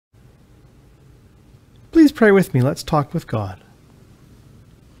Please pray with me. Let's talk with God.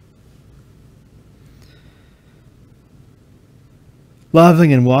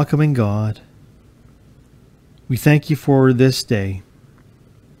 Loving and welcoming God, we thank you for this day,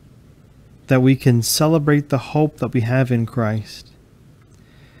 that we can celebrate the hope that we have in Christ,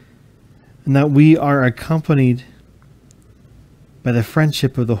 and that we are accompanied by the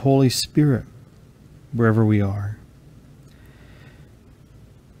friendship of the Holy Spirit wherever we are.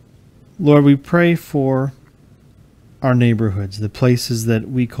 Lord, we pray for our neighborhoods, the places that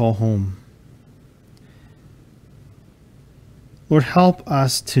we call home. Lord, help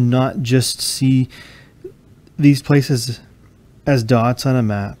us to not just see these places as dots on a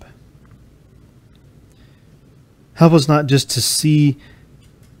map. Help us not just to see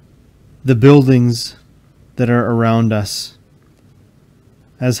the buildings that are around us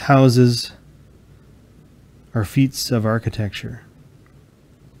as houses or feats of architecture.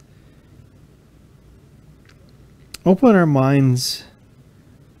 Open our minds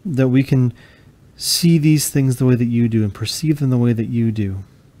that we can see these things the way that you do and perceive them the way that you do,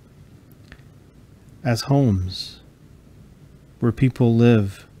 as homes where people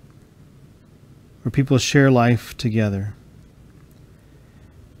live, where people share life together,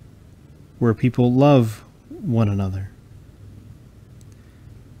 where people love one another.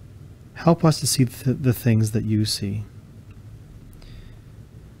 Help us to see the things that you see.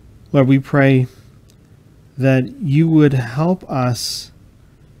 Lord, we pray that you would help us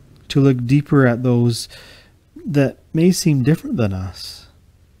to look deeper at those that may seem different than us.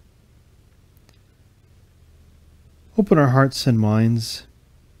 Open our hearts and minds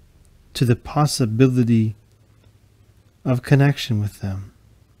to the possibility of connection with them.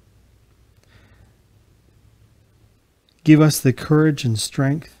 Give us the courage and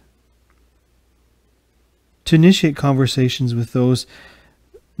strength to initiate conversations with those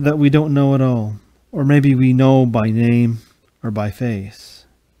that we don't know at all, or maybe we know by name or by face.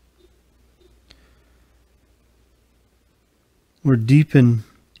 Lord, deepen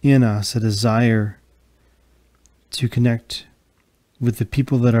in us a desire to connect with the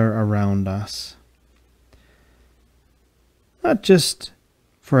people that are around us. Not just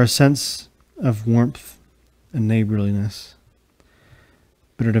for a sense of warmth and neighborliness,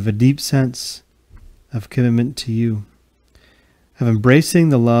 but out of a deep sense of commitment to you, of embracing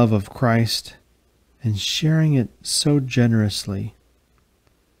the love of Christ and sharing it so generously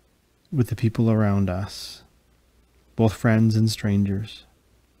with the people around us, both friends and strangers.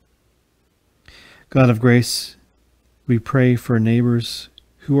 God of grace, we pray for neighbors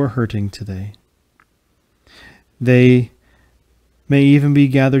who are hurting today. They may even be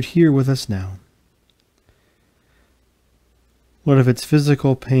gathered here with us now. Lord, if it's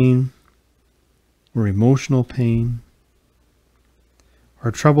physical pain or emotional pain or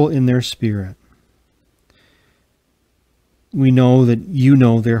trouble in their spirit, we know that you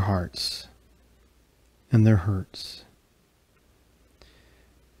know their hearts and their hurts.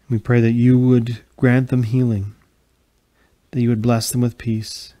 We pray that you would grant them healing, that you would bless them with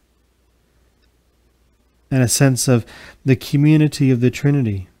peace, and a sense of the community of the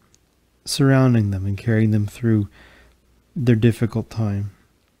Trinity surrounding them and carrying them through their difficult time.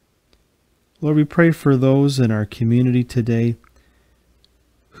 Lord, we pray for those in our community today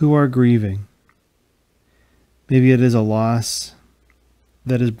who are grieving. Maybe it is a loss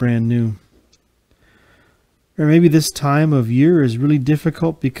that is brand new. Or maybe this time of year is really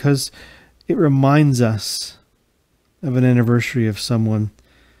difficult because it reminds us of an anniversary of someone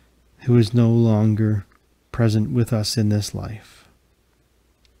who is no longer present with us in this life.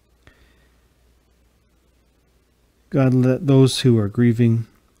 God, let those who are grieving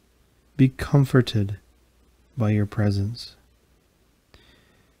be comforted by your presence.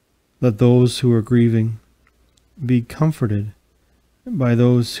 Let those who are grieving be comforted by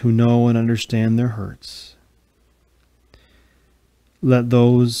those who know and understand their hurts. Let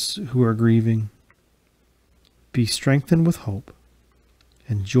those who are grieving be strengthened with hope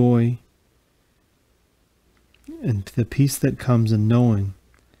and joy and the peace that comes in knowing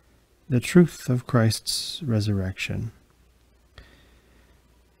the truth of Christ's resurrection.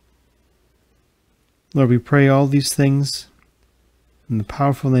 Lord, we pray all these things in the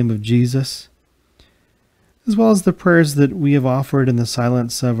powerful name of Jesus, as well as the prayers that we have offered in the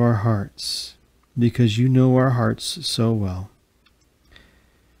silence of our hearts, because you know our hearts so well.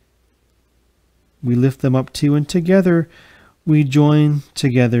 We lift them up to you, and together we join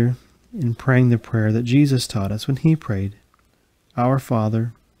together in praying the prayer that Jesus taught us when he prayed, Our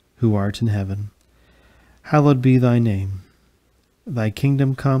Father, who art in heaven, hallowed be thy name. Thy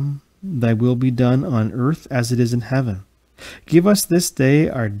kingdom come, thy will be done on earth as it is in heaven. Give us this day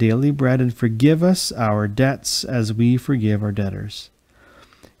our daily bread, and forgive us our debts as we forgive our debtors.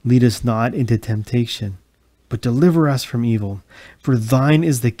 Lead us not into temptation, but deliver us from evil. For thine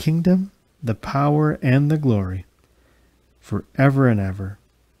is the kingdom, the power, and the glory, forever and ever.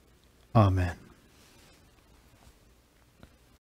 Amen.